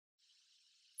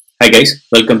guys,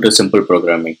 welcome to Simple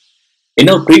Programming. In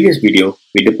our previous video,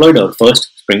 we deployed our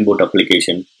first Spring Boot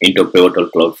application into Pivotal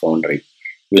Cloud Foundry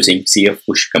using cf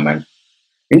push command.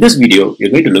 In this video, you're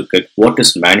going to look at what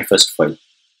is manifest file.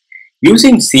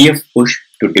 Using cf push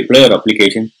to deploy our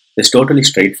application is totally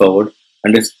straightforward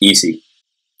and is easy.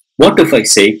 What if I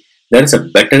say there is a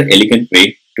better elegant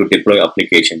way to deploy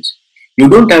applications? You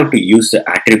don't have to use the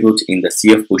attributes in the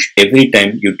cf push every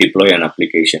time you deploy an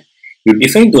application. You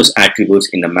define those attributes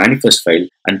in the manifest file,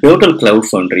 and Pivotal Cloud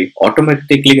Foundry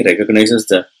automatically recognizes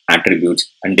the attributes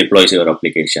and deploys your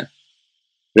application.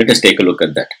 Let us take a look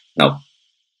at that now.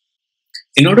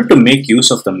 In order to make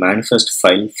use of the manifest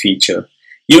file feature,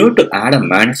 you have to add a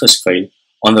manifest file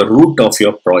on the root of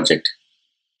your project.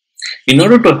 In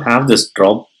order to have this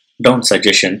drop-down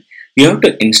suggestion, you have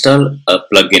to install a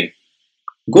plugin.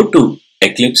 Go to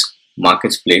Eclipse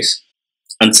Marketplace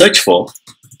and search for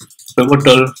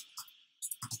Pivotal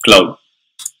Cloud.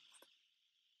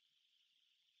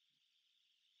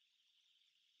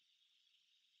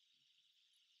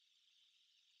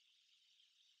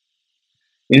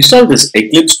 Install this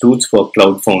Eclipse tools for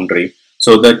Cloud Foundry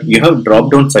so that you have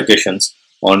drop-down suggestions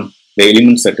on the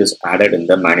elements that is added in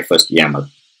the Manifest.yml.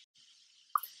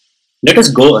 Let us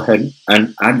go ahead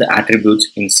and add the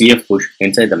attributes in cf push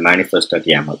inside the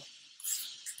Manifest.yml.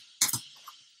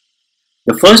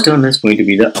 The first one is going to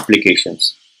be the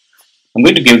applications. I'm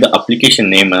going to give the application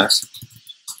name as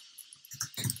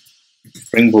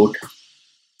Spring Boot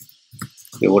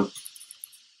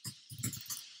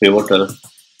Pivotal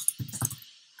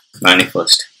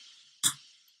Manifest.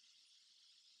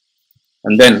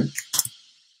 And then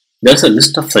there's a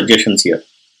list of suggestions here.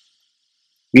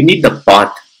 We need the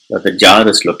path where the jar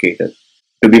is located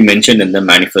to be mentioned in the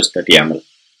Manifest.yml.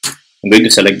 I'm going to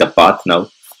select the path now,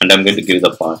 and I'm going to give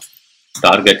the path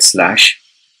target /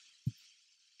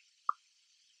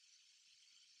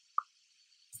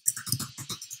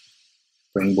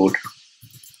 Spring Boot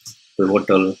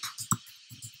Pivotal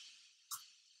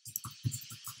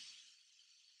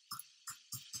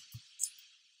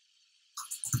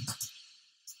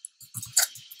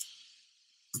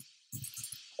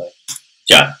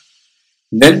jar.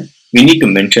 Then we need to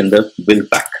mention the build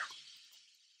pack.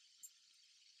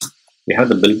 We have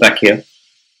the build pack here,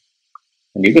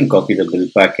 and you can copy the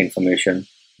build pack information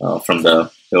from the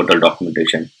Pivotal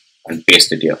documentation and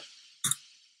paste it here.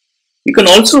 You can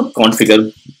also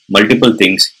configure multiple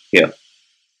things here.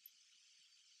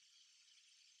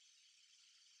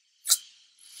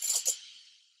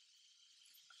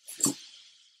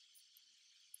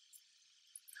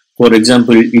 For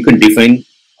example, you can define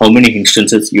how many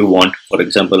instances you want. For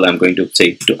example, I'm going to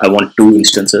say I want 2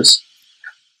 instances,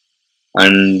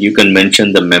 and you can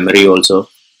mention the memory also.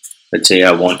 Let's say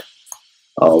I want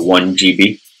 1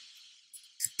 GB.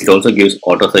 It also gives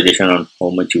auto suggestion on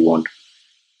how much you want.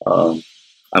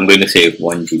 I'm going to say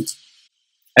 1 GB.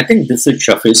 I think this should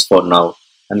suffice for now,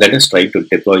 and let us try to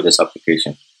deploy this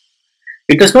application.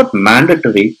 It is not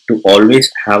mandatory to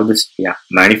always have this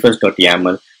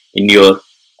manifest.yml in your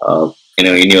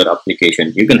in your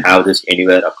application. You can have this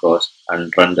anywhere across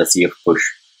and run the cf push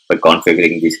by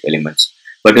configuring these elements.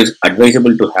 But it's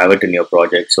advisable to have it in your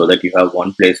project so that you have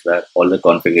one place where all the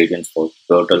configurations for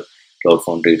Pivotal Cloud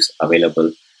Foundry is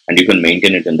available, and you can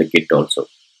maintain it in the Git also.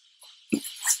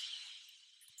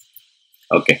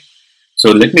 Okay,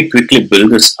 so let me quickly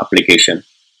build this application.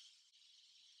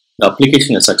 The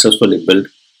application is successfully built.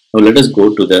 Now let us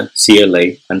go to the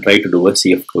CLI and try to do a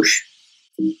cf push.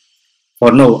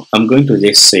 For now, I'm going to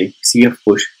just say cf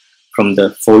push from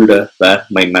the folder where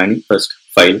my manifest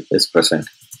file is present.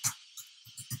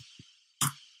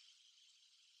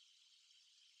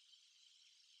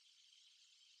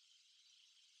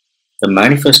 The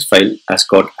manifest file has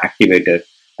got activated,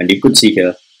 and you could see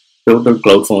here Pivotal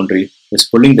Cloud Foundry is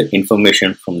pulling the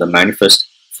information from the manifest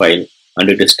file, and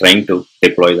it is trying to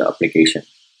deploy the application.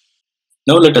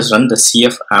 Now let us run the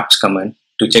cf apps command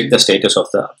to check the status of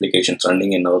the applications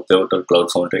running in our Pivotal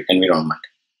Cloud Foundry environment.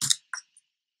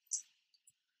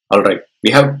 Alright,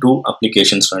 we have 2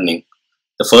 applications running.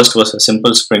 The first was a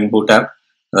simple Spring Boot app,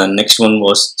 and the next one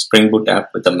was Spring Boot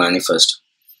app with a manifest.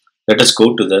 Let us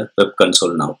go to the web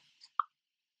console now.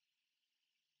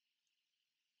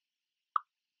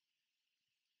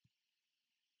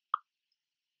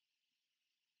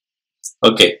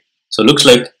 Okay, so looks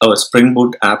like our Spring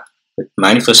Boot app with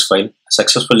manifest file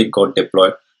successfully got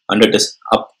deployed, and it is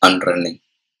up and running.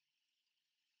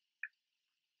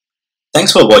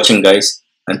 Thanks for watching, guys,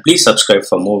 and please subscribe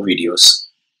for more videos.